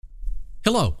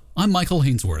Hello, I'm Michael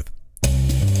Hainsworth.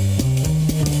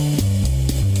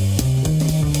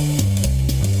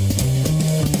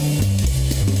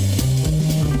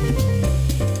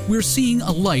 We're seeing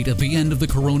a light at the end of the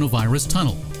coronavirus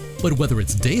tunnel, but whether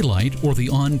it's daylight or the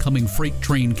oncoming freight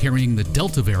train carrying the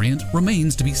Delta variant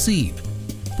remains to be seen.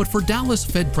 But for Dallas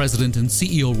Fed President and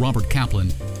CEO Robert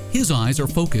Kaplan, his eyes are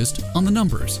focused on the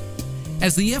numbers.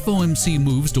 As the FOMC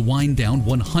moves to wind down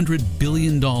 $100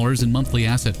 billion in monthly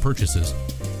asset purchases,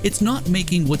 it's not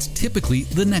making what's typically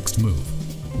the next move,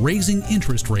 raising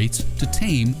interest rates to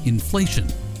tame inflation.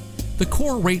 The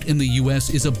core rate in the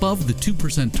U.S. is above the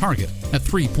 2% target at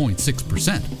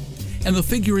 3.6%, and the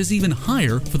figure is even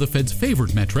higher for the Fed's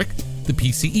favorite metric, the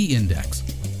PCE index.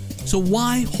 So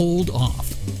why hold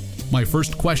off? My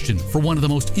first question for one of the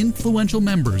most influential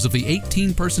members of the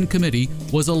 18-person committee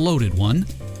was a loaded one.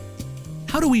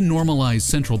 How do we normalize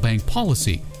central bank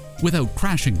policy without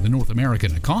crashing the North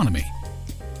American economy?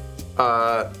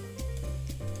 I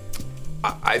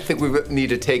think we need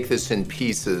to take this in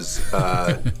pieces.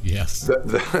 Yes.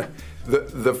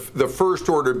 The first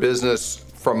order business,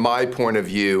 from my point of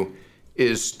view,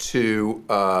 is to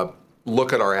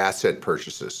look at our asset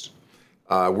purchases.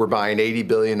 We're buying $80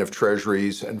 billion of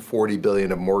treasuries and $40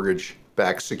 billion of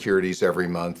mortgage-backed securities every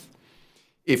month.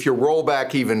 If you roll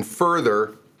back even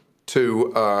further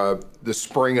to the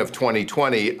spring of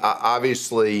 2020,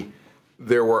 obviously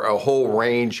there were a whole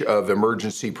range of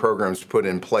emergency programs put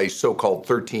in place, so-called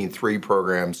 13-3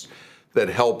 programs, that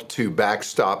helped to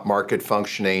backstop market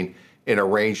functioning in a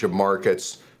range of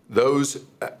markets. Those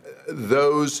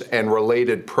and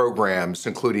related programs,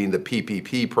 including the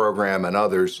PPP program and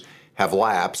others, have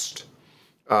lapsed,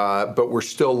 but we're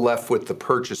still left with the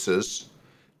purchases.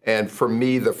 And for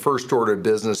me, the first order of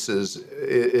business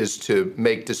is to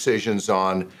make decisions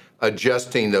on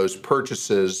adjusting those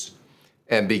purchases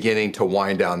and beginning to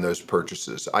wind down those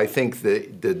purchases. I think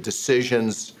the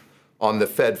decisions on the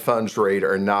Fed funds rate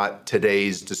are not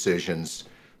today's decisions.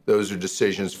 Those are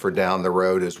decisions for down the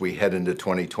road as we head into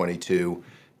 2022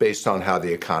 based on how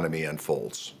the economy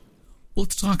unfolds. Well,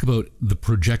 let's talk about the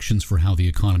projections for how the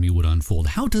economy would unfold.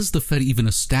 How does the Fed even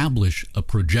establish a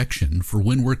projection for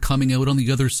when we're coming out on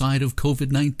the other side of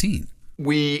COVID-19?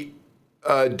 We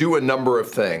do a number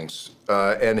of things.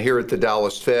 And here at the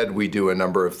Dallas Fed, we do a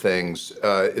number of things,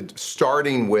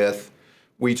 starting with,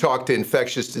 we talk to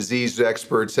infectious disease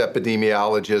experts,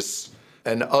 epidemiologists,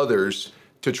 and others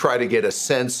to try to get a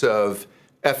sense of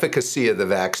efficacy of the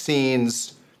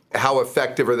vaccines, how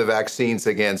effective are the vaccines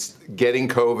against getting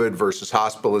COVID versus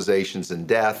hospitalizations and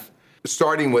death.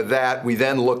 Starting with that, we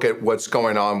then look at what's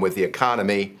going on with the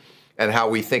economy and how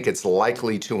we think it's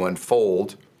likely to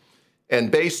unfold. And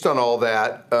based on all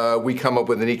that, we come up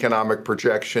with an economic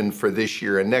projection for this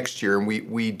year and next year, and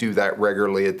we do that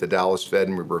regularly at the Dallas Fed,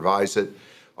 and we revise it.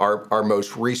 Our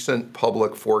most recent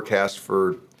public forecast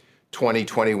for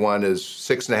 2021 is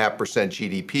 6.5%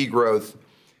 GDP growth,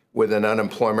 with an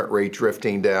unemployment rate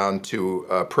drifting down to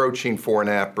approaching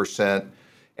 4.5%,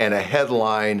 and a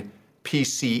headline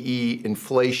PCE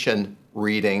inflation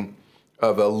reading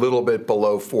of a little bit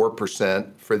below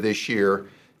 4% for this year.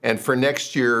 And for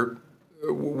next year,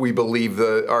 we believe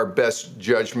our best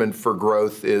judgment for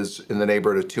growth is in the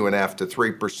neighborhood of 2.5% to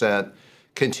 3%,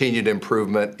 continued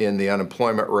improvement in the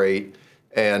unemployment rate.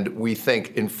 And we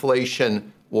think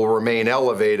inflation will remain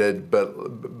elevated,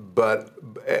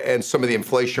 and some of the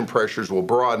inflation pressures will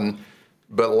broaden,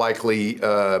 but likely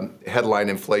headline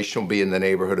inflation will be in the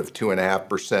neighborhood of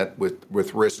 2.5%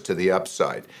 with risk to the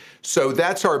upside. So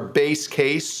that's our base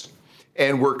case,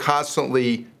 and we're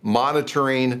constantly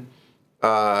monitoring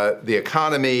the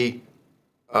economy,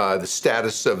 the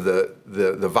status of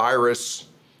the virus,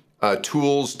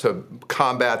 tools to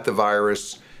combat the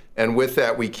virus, and with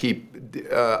that we keep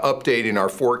updating our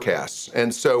forecasts.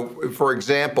 And so, for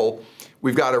example,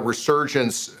 we've got a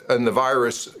resurgence in the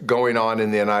virus going on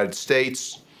in the United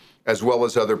States, as well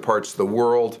as other parts of the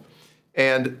world.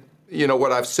 And,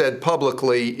 what I've said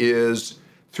publicly is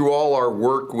through all our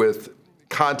work with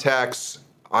contacts,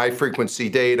 high-frequency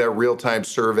data, real-time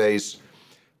surveys,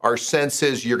 our sense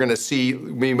is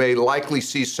we may likely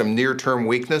see some near-term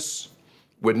weakness.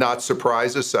 Would not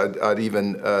surprise us. I'd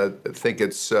even think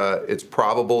it's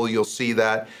probable you'll see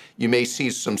that. You may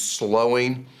see some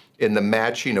slowing in the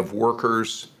matching of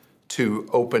workers to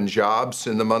open jobs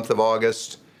in the month of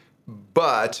August.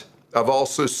 But I've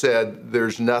also said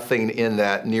there's nothing in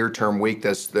that near-term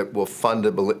weakness that will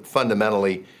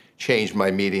fundamentally change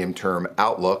my medium-term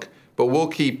outlook. But we'll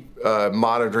keep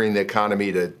monitoring the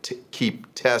economy to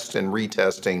keep test and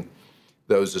retesting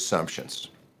those assumptions.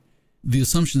 the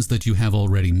assumptions that you have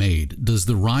already made, does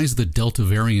the rise of the Delta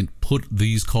variant put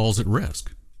these calls at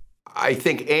risk? I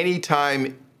think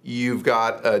anytime you've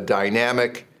got a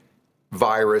dynamic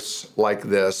virus like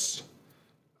this,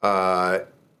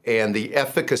 and the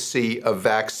efficacy of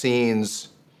vaccines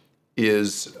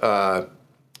is,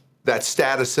 that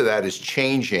status of that is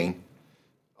changing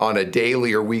on a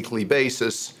daily or weekly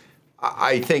basis.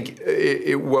 I think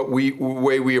the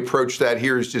way we approach that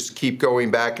here is just keep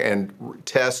going back and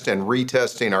test and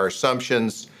retesting our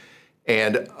assumptions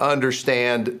and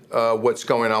understand what's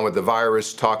going on with the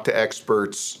virus, talk to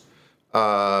experts,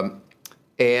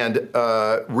 and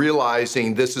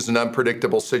realizing this is an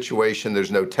unpredictable situation.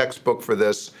 There's no textbook for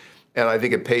this. And I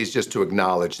think it pays just to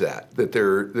acknowledge that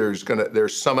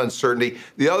there's some uncertainty.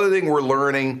 The other thing we're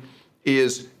learning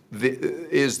is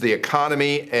the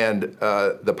economy and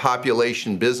the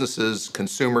population, businesses,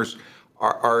 consumers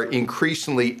are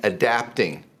increasingly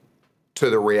adapting to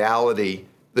the reality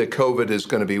that COVID is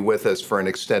going to be with us for an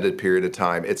extended period of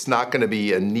time. It's not going to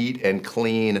be a neat and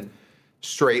clean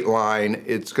straight line.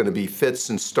 It's going to be fits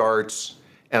and starts.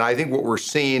 And I think what we're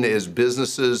seeing is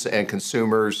businesses and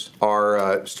consumers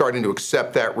are starting to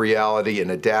accept that reality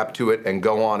and adapt to it and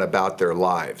go on about their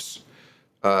lives.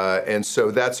 And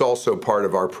so that's also part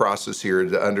of our process here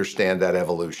to understand that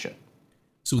evolution.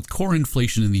 So with core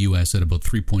inflation in the U.S. at about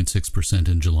 3.6%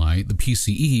 in July, the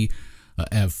PCE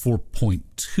at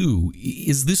 4.2%,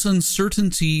 is this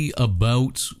uncertainty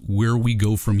about where we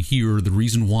go from here the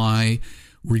reason why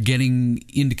we're getting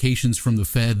indications from the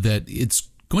Fed that it's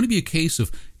going to be a case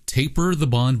of taper the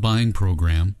bond buying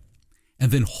program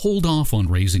and then hold off on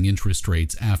raising interest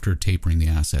rates after tapering the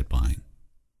asset buying?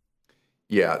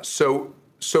 Yeah. So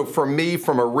for me,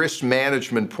 from a risk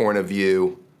management point of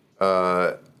view,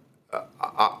 I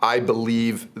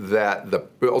believe that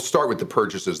I'll start with the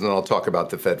purchases and then I'll talk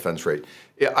about the Fed funds rate.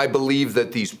 I believe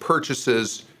that these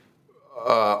purchases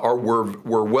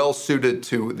were well suited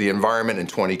to the environment in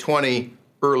 2020,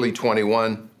 early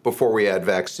 21, before we had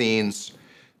vaccines.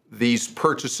 These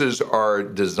purchases are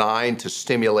designed to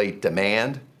stimulate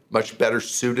demand, much better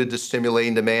suited to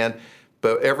stimulating demand.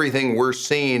 But everything we're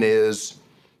seeing is,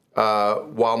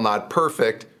 while not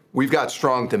perfect, we've got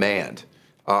strong demand.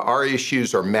 Our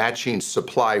issues are matching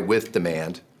supply with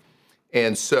demand.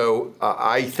 And so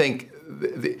I think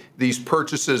these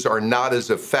purchases are not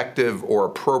as effective or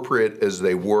appropriate as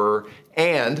they were,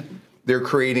 and they're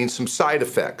creating some side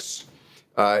effects.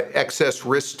 Excess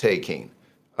risk-taking,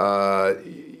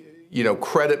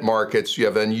 credit markets, you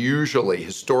have unusually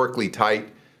historically tight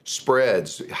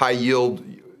spreads, high yield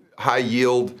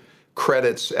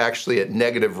credits actually at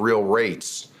negative real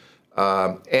rates.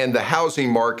 And the housing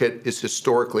market is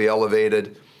historically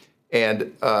elevated,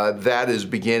 and that is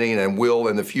beginning and will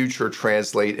in the future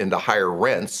translate into higher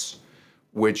rents,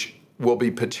 which will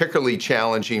be particularly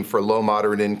challenging for low,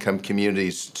 moderate income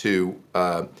communities to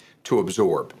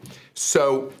absorb.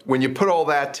 So when you put all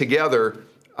that together,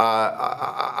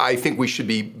 I think we should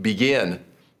begin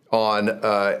on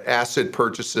asset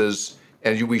purchases,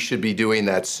 and we should be doing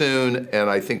that soon. And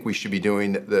I think we should be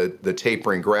doing the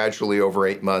tapering gradually over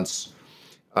 8 months.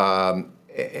 And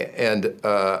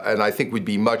I think we'd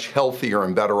be much healthier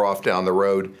and better off down the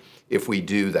road if we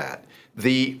do that.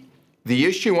 The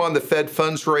issue on the Fed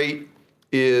funds rate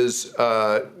is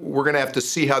we're going to have to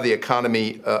see how the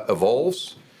economy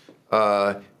evolves.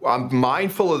 I'm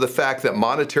mindful of the fact that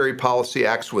monetary policy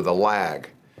acts with a lag,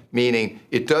 meaning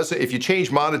it doesn't. If you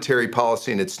change monetary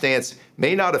policy and its stance,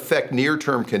 may not affect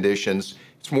near-term conditions.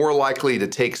 It's more likely to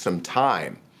take some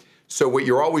time. So what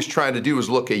you're always trying to do is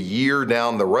look a year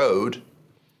down the road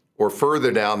or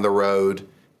further down the road,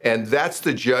 and that's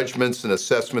the judgments and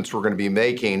assessments we're going to be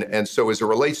making. And so as it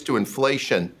relates to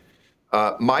inflation,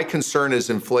 my concern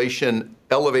is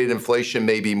elevated inflation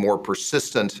may be more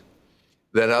persistent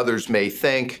than others may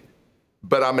think,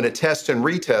 but I'm going to test and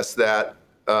retest that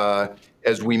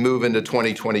as we move into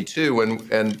 2022,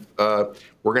 and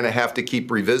we're going to have to keep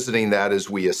revisiting that as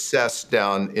we assess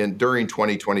during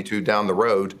 2022 down the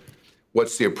road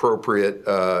what's the appropriate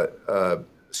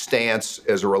stance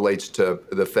as it relates to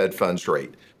the Fed funds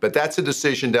rate. But that's a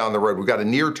decision down the road. We've got a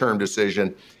near-term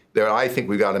decision that I think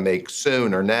we've got to make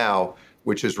soon or now,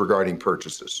 which is regarding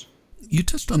purchases. You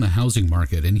touched on the housing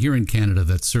market, and here in Canada,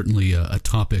 that's certainly a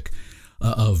topic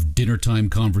of dinner time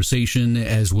conversation,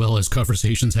 as well as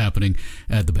conversations happening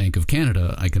at the Bank of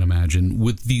Canada, I can imagine,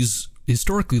 with these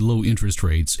historically low interest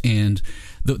rates and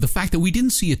the fact that we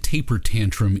didn't see a taper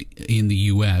tantrum in the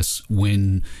U.S.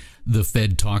 when the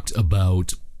Fed talked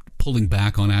about pulling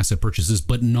back on asset purchases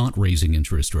but not raising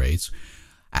interest rates.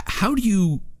 How do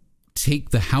you take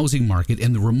the housing market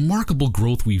and the remarkable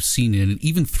growth we've seen in it,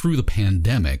 even through the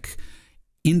pandemic,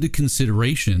 into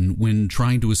consideration when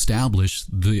trying to establish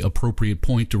the appropriate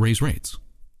point to raise rates?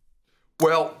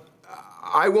 Well,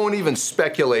 I won't even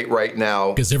speculate right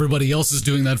now. Because everybody else is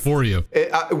doing that for you.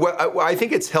 I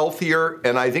think it's healthier,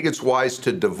 and I think it's wise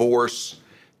to divorce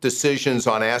decisions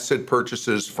on asset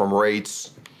purchases from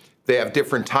rates. They have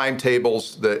different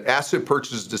timetables. The asset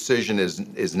purchase decision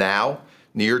is now,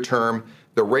 near term.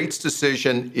 The rates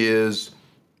decision is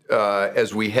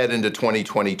as we head into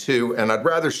 2022, and I'd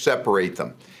rather separate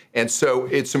them. And so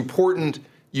it's important.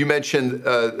 You mentioned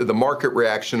the market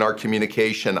reaction, our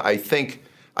communication. I think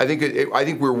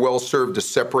we're well served to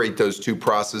separate those two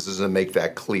processes and make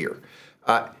that clear.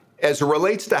 As it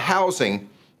relates to housing,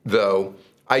 though,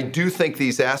 I do think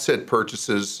these asset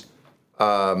purchases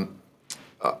are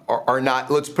not,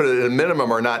 let's put it at a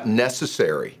minimum, are not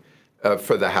necessary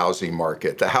for the housing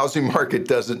market. The housing market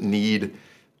doesn't need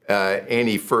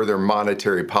any further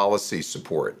monetary policy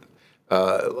support.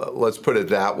 Let's put it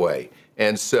that way.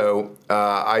 And so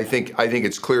I think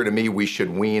it's clear to me we should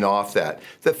wean off that.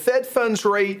 The Fed funds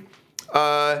rate,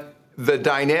 the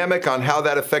dynamic on how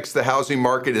that affects the housing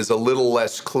market is a little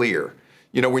less clear.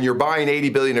 You know, when you're buying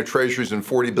 $80 billion of treasuries and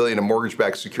 $40 billion of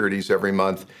mortgage-backed securities every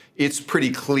month, it's pretty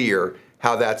clear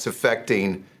how that's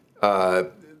affecting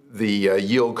the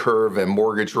yield curve and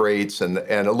mortgage rates, and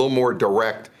a little more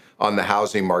direct on the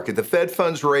housing market. The Fed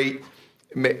funds rate,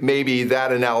 maybe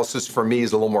that analysis for me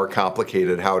is a little more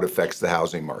complicated, how it affects the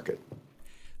housing market.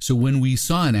 So when we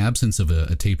saw an absence of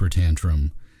a taper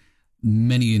tantrum,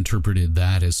 many interpreted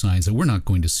that as signs that we're not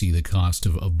going to see the cost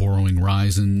of borrowing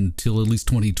rise until at least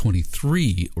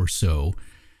 2023 or so.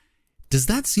 Does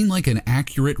that seem like an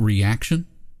accurate reaction?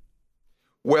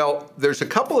 Well, there's a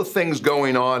couple of things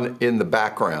going on in the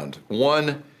background.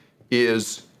 One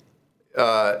is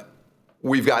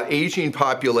we've got aging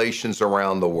populations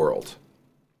around the world,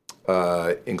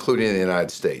 including in the United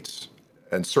States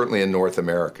and certainly in North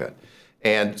America.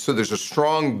 And so there's a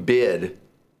strong bid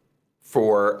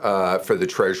for the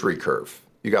Treasury curve.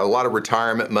 You got a lot of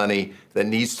retirement money that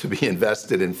needs to be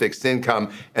invested in fixed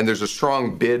income, and there's a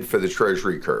strong bid for the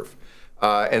Treasury curve.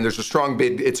 And there's a strong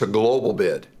bid, it's a global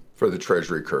bid for the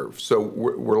Treasury curve. So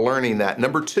we're learning that.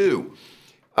 Number two,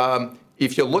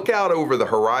 if you look out over the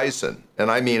horizon, and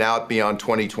I mean out beyond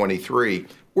 2023,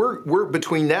 we're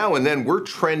between now and then we're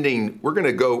trending. We're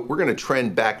going to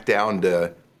trend back down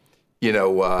to,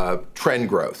 trend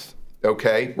growth.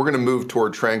 Okay, we're going to move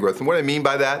toward trend growth. And what I mean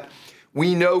by that,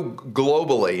 we know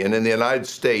globally and in the United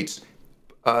States,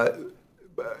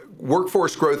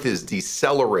 workforce growth is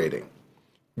decelerating.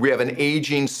 We have an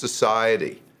aging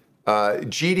society.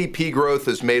 GDP growth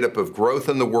is made up of growth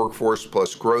in the workforce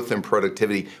plus growth in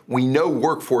productivity. We know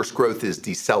workforce growth is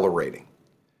decelerating.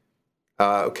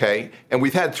 Okay, and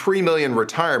we've had 3 million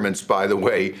retirements, by the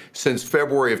way, since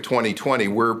February of 2020.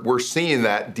 We're seeing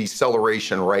that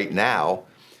deceleration right now.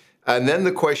 And then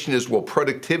the question is, will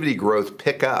productivity growth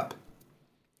pick up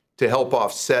to help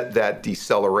offset that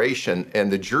deceleration?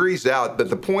 And the jury's out.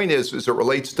 But the point is, as it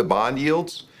relates to bond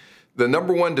yields, the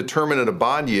number one determinant of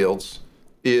bond yields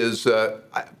is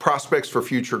prospects for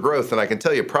future growth. And I can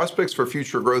tell you, prospects for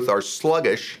future growth are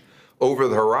sluggish over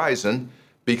the horizon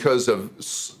because of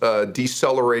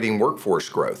decelerating workforce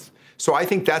growth. So I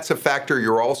think that's a factor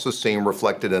you're also seeing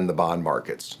reflected in the bond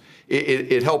markets.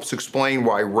 It helps explain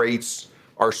why rates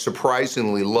are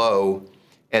surprisingly low,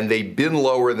 and they've been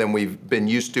lower than we've been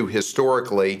used to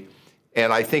historically.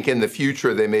 And I think in the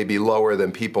future, they may be lower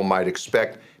than people might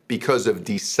expect because of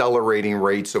decelerating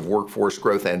rates of workforce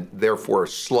growth and therefore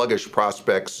sluggish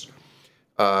prospects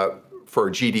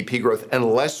for GDP growth,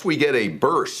 unless we get a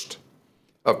burst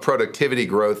of productivity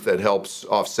growth that helps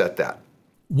offset that.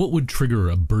 What would trigger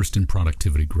a burst in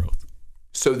productivity growth?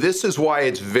 So this is why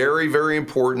it's very, very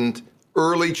important: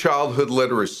 early childhood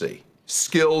literacy,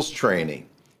 skills training,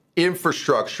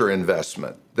 infrastructure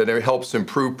investment that helps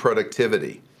improve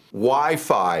productivity,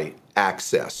 Wi-Fi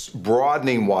access,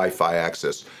 broadening Wi-Fi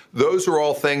access. Those are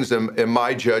all things, in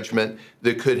my judgment,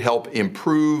 that could help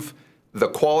improve the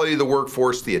quality of the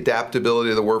workforce, the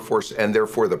adaptability of the workforce, and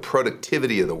therefore the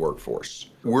productivity of the workforce.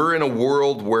 We're in a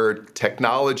world where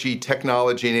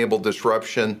technology-enabled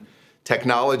disruption,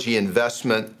 technology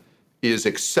investment is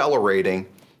accelerating.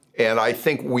 And I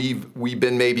think we've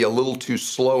been maybe a little too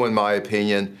slow, in my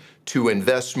opinion, to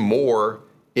invest more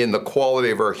in the quality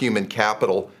of our human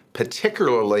capital,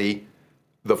 particularly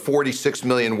the 46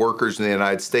 million workers in the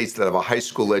United States that have a high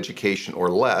school education or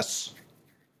less,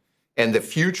 and the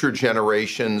future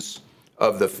generations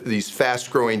of these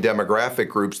fast-growing demographic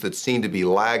groups that seem to be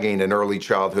lagging in early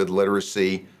childhood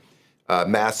literacy,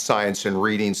 math, science, and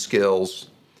reading skills.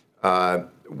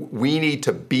 We need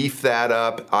to beef that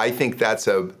up. I think that's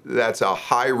a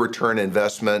high return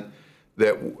investment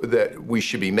that we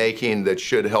should be making that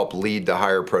should help lead to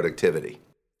higher productivity.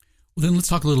 Well, then let's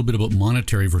talk a little bit about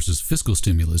monetary versus fiscal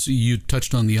stimulus. You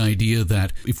touched on the idea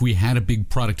that if we had a big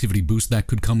productivity boost, that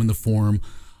could come in the form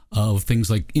of things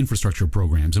like infrastructure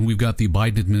programs. And we've got the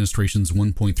Biden administration's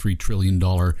 $1.3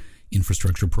 trillion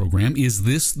infrastructure program. Is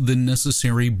this the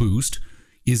necessary boost?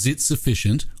 Is it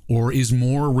sufficient, or is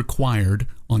more required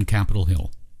on Capitol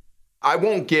Hill? I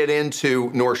won't get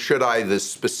into, nor should I, the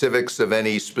specifics of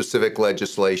any specific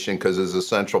legislation, because as a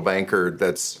central banker,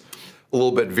 that's a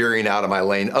little bit veering out of my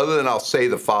lane, other than I'll say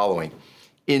the following.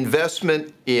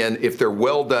 Investment in, if they're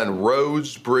well done,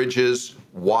 roads, bridges,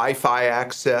 Wi-Fi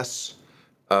access,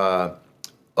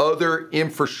 other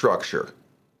infrastructure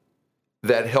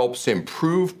that helps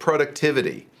improve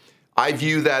productivity, I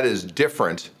view that as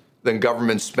different than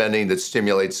government spending that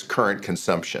stimulates current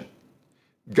consumption.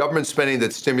 Government spending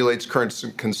that stimulates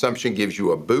current consumption gives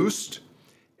you a boost,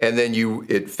 and then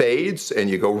it fades, and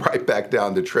you go right back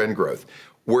down to trend growth.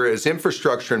 Whereas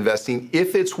infrastructure investing,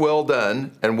 if it's well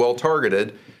done and well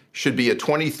targeted, should be a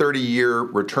 20, 30-year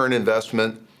return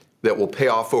investment that will pay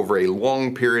off over a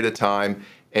long period of time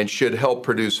and should help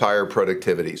produce higher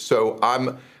productivity. So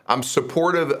I'm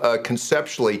supportive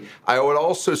conceptually. I would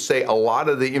also say a lot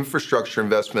of the infrastructure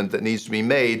investment that needs to be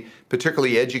made,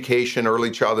 particularly education,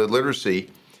 early childhood literacy,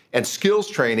 and skills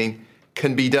training,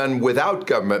 can be done without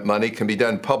government money, can be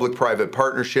done public-private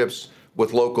partnerships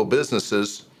with local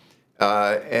businesses.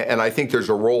 And I think there's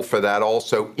a role for that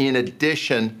also, in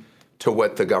addition to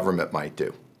what the government might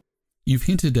do. You've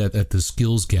hinted at the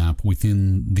skills gap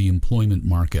within the employment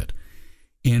market.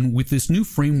 And with this new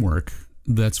framework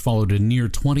that's followed a near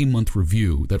 20-month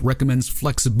review that recommends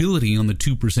flexibility on the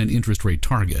 2% interest rate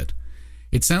target,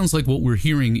 it sounds like what we're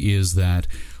hearing is that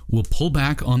we'll pull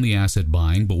back on the asset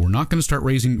buying, but we're not going to start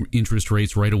raising interest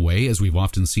rates right away, as we've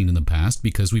often seen in the past,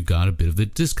 because we've got a bit of the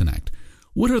disconnect.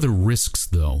 What are the risks,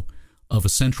 though, of a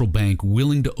central bank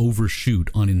willing to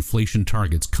overshoot on inflation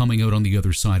targets coming out on the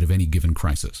other side of any given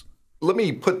crisis? Let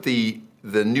me put the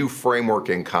new framework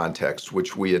in context,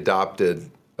 which we adopted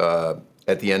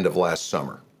at the end of last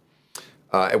summer,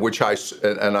 which I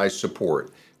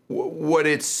support. What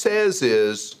it says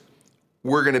is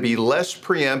we're going to be less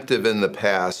preemptive in the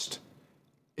past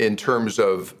in terms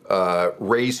of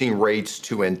raising rates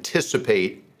to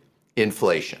anticipate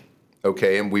inflation.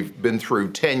 Okay, and we've been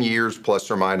through 10 years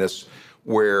plus or minus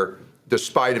where,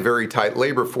 despite a very tight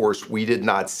labor force, we did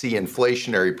not see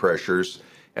inflationary pressures.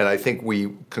 And I think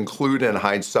we conclude in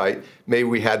hindsight, maybe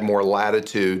we had more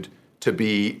latitude to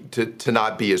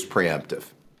not be as preemptive.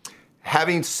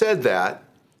 Having said that,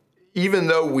 even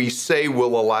though we say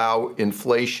we'll allow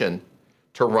inflation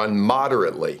to run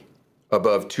moderately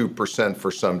above 2%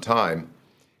 for some time,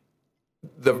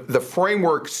 the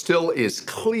framework still is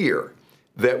clear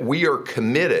that we are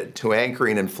committed to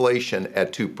anchoring inflation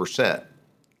at 2%,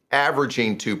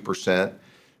 averaging 2%,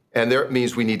 and that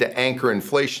means we need to anchor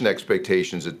inflation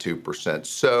expectations at 2%.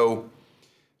 So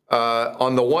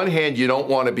on the one hand, you don't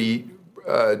want to be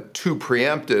too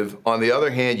preemptive. On the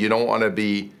other hand, you don't want to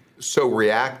be so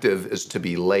reactive as to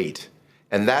be late.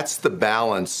 And that's the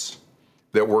balance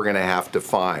that we're going to have to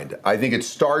find. I think it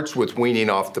starts with weaning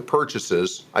off the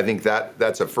purchases. I think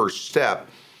that's a first step.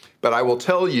 But I will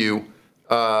tell you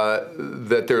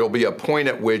that there will be a point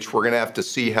at which we're going to have to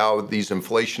see how these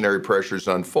inflationary pressures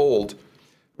unfold.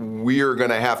 We are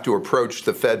going to have to approach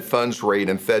the Fed funds rate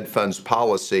and Fed funds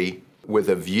policy with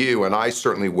a view, and I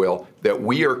certainly will, that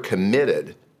we are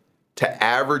committed to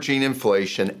averaging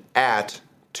inflation at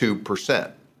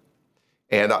 2%.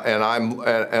 And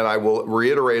I will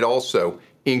reiterate also,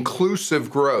 inclusive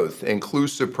growth,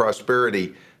 inclusive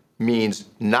prosperity means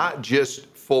not just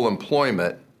full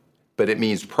employment, but it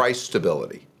means price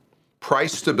stability.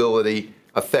 Price stability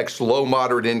affects low,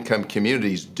 moderate income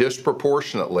communities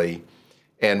disproportionately.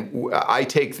 And I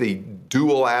take the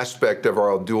dual aspect of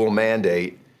our dual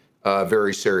mandate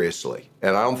very seriously.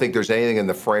 And I don't think there's anything in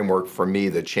the framework for me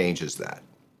that changes that.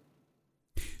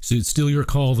 So it's still your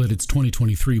call that it's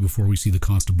 2023 before we see the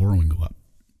cost of borrowing go up?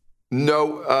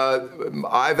 No,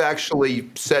 I've actually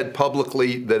said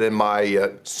publicly that in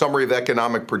my summary of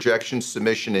economic projections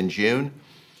submission in June,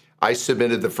 I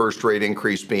submitted the first rate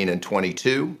increase being in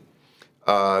 22.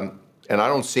 And I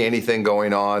don't see anything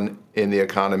going on in the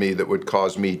economy that would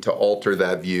cause me to alter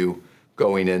that view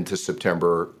going into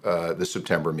September, the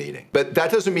September meeting. But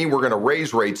that doesn't mean we're going to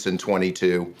raise rates in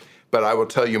 22. But I will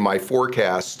tell you my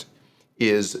forecast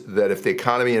is that if the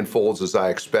economy unfolds as I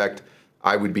expect,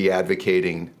 I would be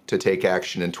advocating to take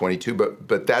action in 22.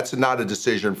 But that's not a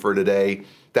decision for today.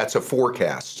 That's a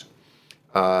forecast.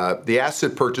 The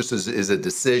asset purchases is a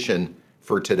decision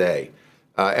for today.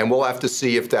 And we'll have to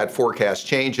see if that forecast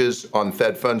changes on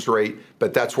Fed funds rate,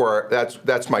 but that's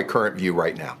my current view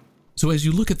right now. So as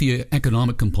you look at the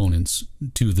economic components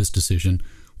to this decision,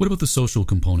 what about the social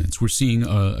components? We're seeing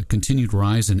a continued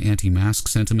rise in anti-mask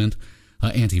sentiment,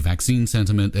 anti-vaccine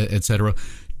sentiment, et cetera.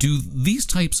 Do these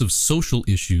types of social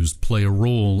issues play a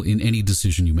role in any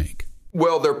decision you make?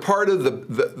 Well, they're part of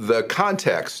the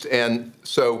context. And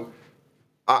so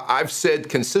I've said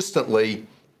consistently,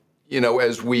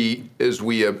 as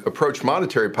we approach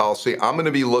monetary policy, I'm going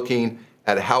to be looking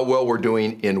at how well we're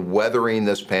doing in weathering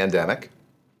this pandemic,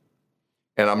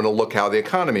 and I'm going to look how the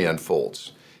economy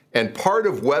unfolds. And part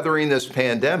of weathering this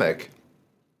pandemic,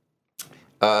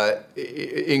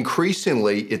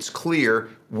 increasingly, it's clear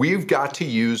we've got to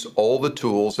use all the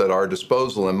tools at our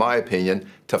disposal, in my opinion,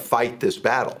 to fight this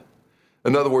battle.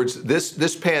 In other words,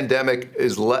 this pandemic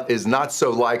is not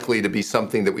so likely to be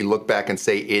something that we look back and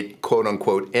say it, quote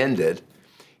unquote, ended.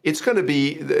 It's going to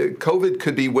be, COVID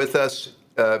could be with us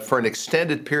for an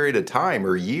extended period of time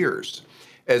or years.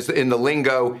 As in the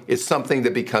lingo, it's something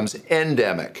that becomes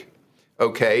endemic,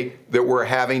 okay, that we're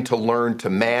having to learn to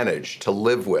manage, to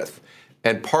live with.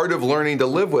 And part of learning to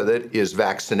live with it is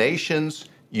vaccinations,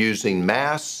 using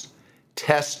masks,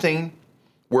 testing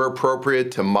where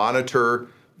appropriate to monitor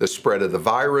the spread of the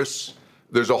virus.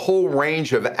 There's a whole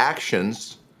range of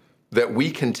actions that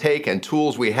we can take and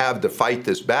tools we have to fight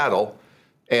this battle.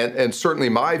 And certainly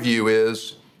my view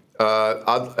is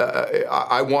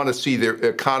I want to see the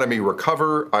economy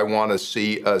recover. I want to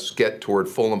see us get toward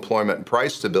full employment and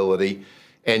price stability.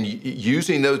 And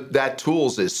using those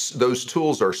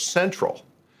tools are central.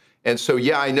 And so,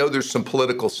 yeah, I know there's some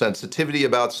political sensitivity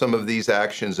about some of these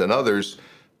actions and others,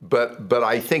 but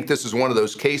I think this is one of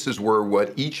those cases where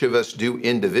what each of us do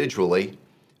individually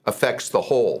affects the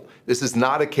whole. This is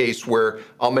not a case where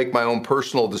I'll make my own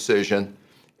personal decision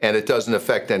and it doesn't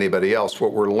affect anybody else.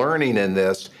 What we're learning in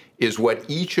this is what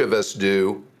each of us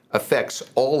do affects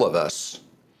all of us.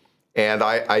 And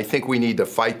I think we need to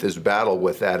fight this battle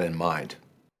with that in mind.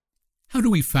 How do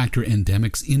we factor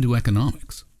endemics into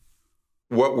economics?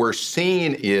 What we're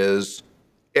seeing is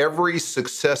every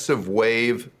successive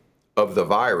wave of the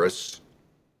virus,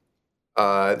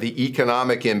 the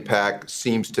economic impact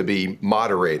seems to be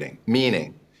moderating,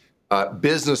 meaning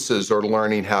businesses are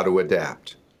learning how to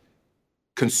adapt.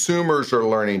 Consumers are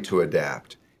learning to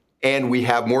adapt. And we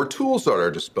have more tools at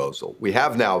our disposal. We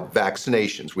have now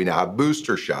vaccinations. We now have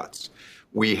booster shots.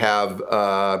 We have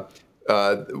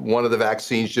one of the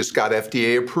vaccines just got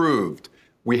FDA approved.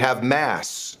 We have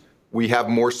masks. We have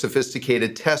more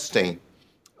sophisticated testing.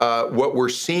 What we're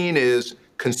seeing is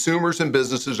consumers and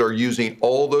businesses are using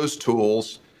all those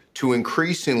tools to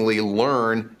increasingly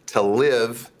learn to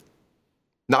live,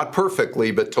 not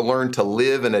perfectly, but to learn to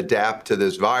live and adapt to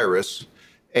this virus.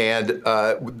 And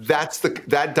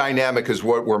that dynamic is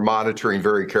what we're monitoring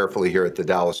very carefully here at the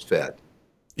Dallas Fed.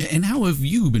 And how have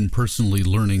you been personally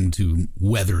learning to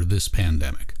weather this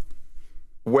pandemic?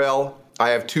 Well,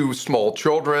 I have two small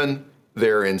children.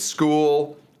 They're in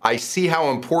school. I see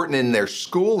how important in their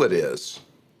school it is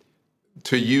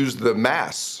to use the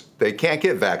masks. They can't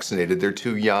get vaccinated. They're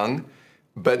too young.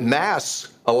 But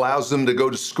masks allows them to go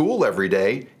to school every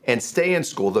day and stay in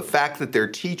school. The fact that their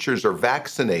teachers are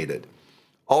vaccinated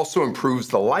also improves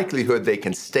the likelihood they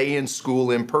can stay in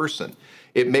school in person.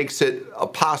 It makes it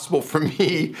possible for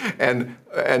me and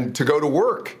to go to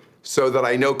work so that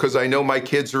I know, because I know my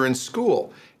kids are in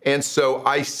school. And so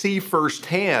I see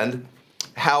firsthand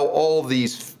how all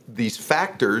these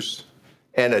factors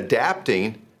and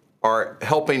adapting are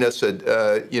helping us,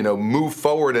 move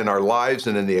forward in our lives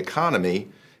and in the economy.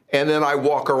 And then I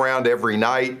walk around every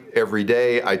night, every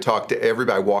day. I talk to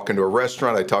everybody. I walk into a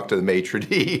restaurant. I talk to the maitre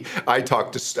d'. I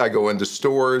go into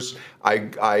stores. I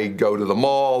go to the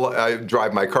mall. I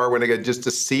drive my car when I get just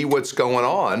to see what's going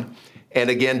on, and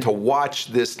again to watch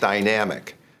this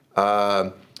dynamic.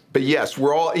 But yes,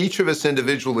 each of us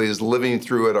individually is living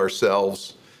through it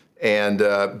ourselves, and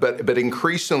but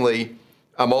increasingly,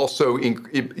 I'm also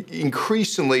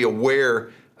increasingly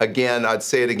aware. Again, I'd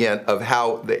say it again, of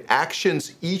how the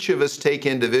actions each of us take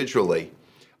individually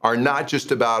are not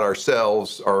just about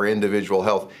ourselves, our individual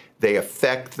health. They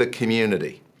affect the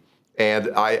community.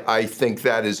 And I think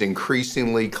that is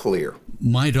increasingly clear.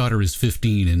 My daughter is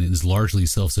 15 and is largely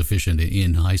self-sufficient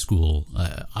in high school.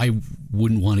 I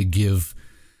wouldn't want to give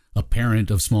a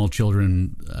parent of small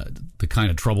children the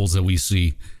kind of troubles that we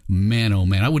see. Man, oh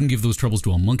man, I wouldn't give those troubles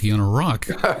to a monkey on a rock.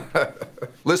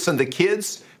 Listen, the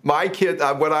kids... My kid,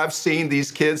 what I've seen, these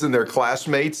kids and their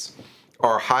classmates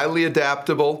are highly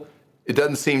adaptable, It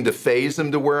doesn't seem to faze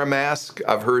them to wear a mask.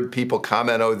 I've heard people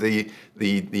comment, "Oh, the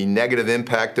negative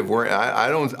impact of wearing." I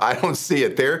don't see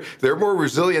it. They're more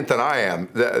resilient than I am.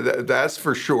 That's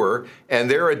for sure.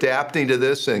 And they're adapting to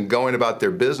this and going about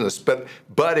their business. But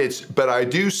I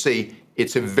do see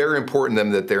it's very important to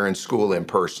them that they're in school in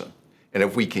person. And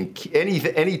if we can,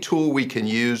 any tool we can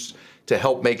use to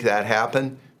help make that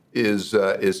happen is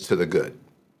to the good.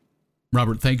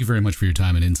 Robert, thank you very much for your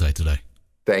time and insight today.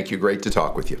 Thank you. Great to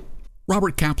talk with you.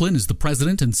 Robert Kaplan is the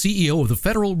president and CEO of the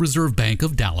Federal Reserve Bank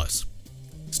of Dallas.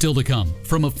 Still to come,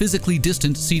 from a physically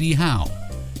distant C.D. Howe,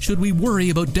 should we worry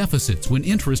about deficits when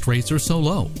interest rates are so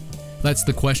low? That's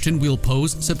the question we'll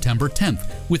pose September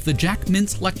 10th with the Jack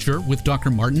Mintz Lecture with Dr.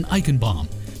 Martin Eichenbaum,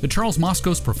 the Charles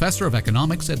Moscos Professor of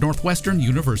Economics at Northwestern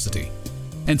University.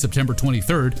 And September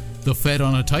 23rd, the Fed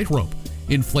on a Tightrope,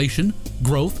 Inflation,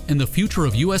 Growth, and the Future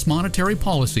of U.S. Monetary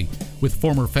Policy with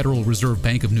former Federal Reserve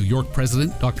Bank of New York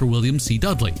President Dr. William C.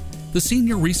 Dudley, the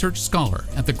Senior Research Scholar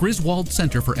at the Griswold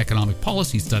Center for Economic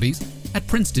Policy Studies at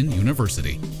Princeton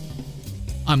University.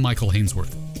 I'm Michael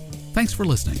Hainsworth. Thanks for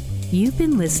listening. You've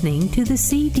been listening to the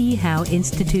C.D. Howe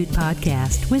Institute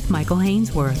podcast with Michael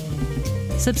Hainsworth.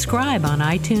 Subscribe on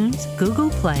iTunes, Google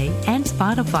Play, and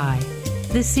Spotify.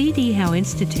 The C.D. Howe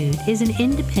Institute is an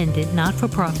independent,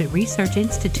 not-for-profit research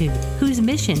institute whose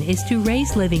mission is to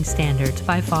raise living standards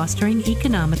by fostering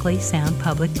economically sound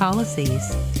public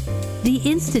policies. The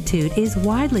Institute is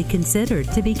widely considered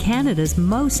to be Canada's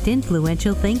most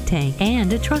influential think tank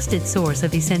and a trusted source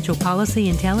of essential policy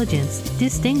intelligence,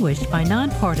 distinguished by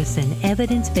nonpartisan,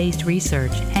 evidence-based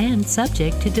research and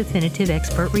subject to definitive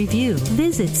expert review.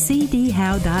 Visit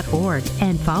cdhowe.org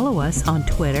and follow us on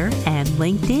Twitter and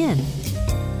LinkedIn.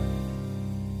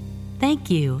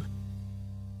 Thank you.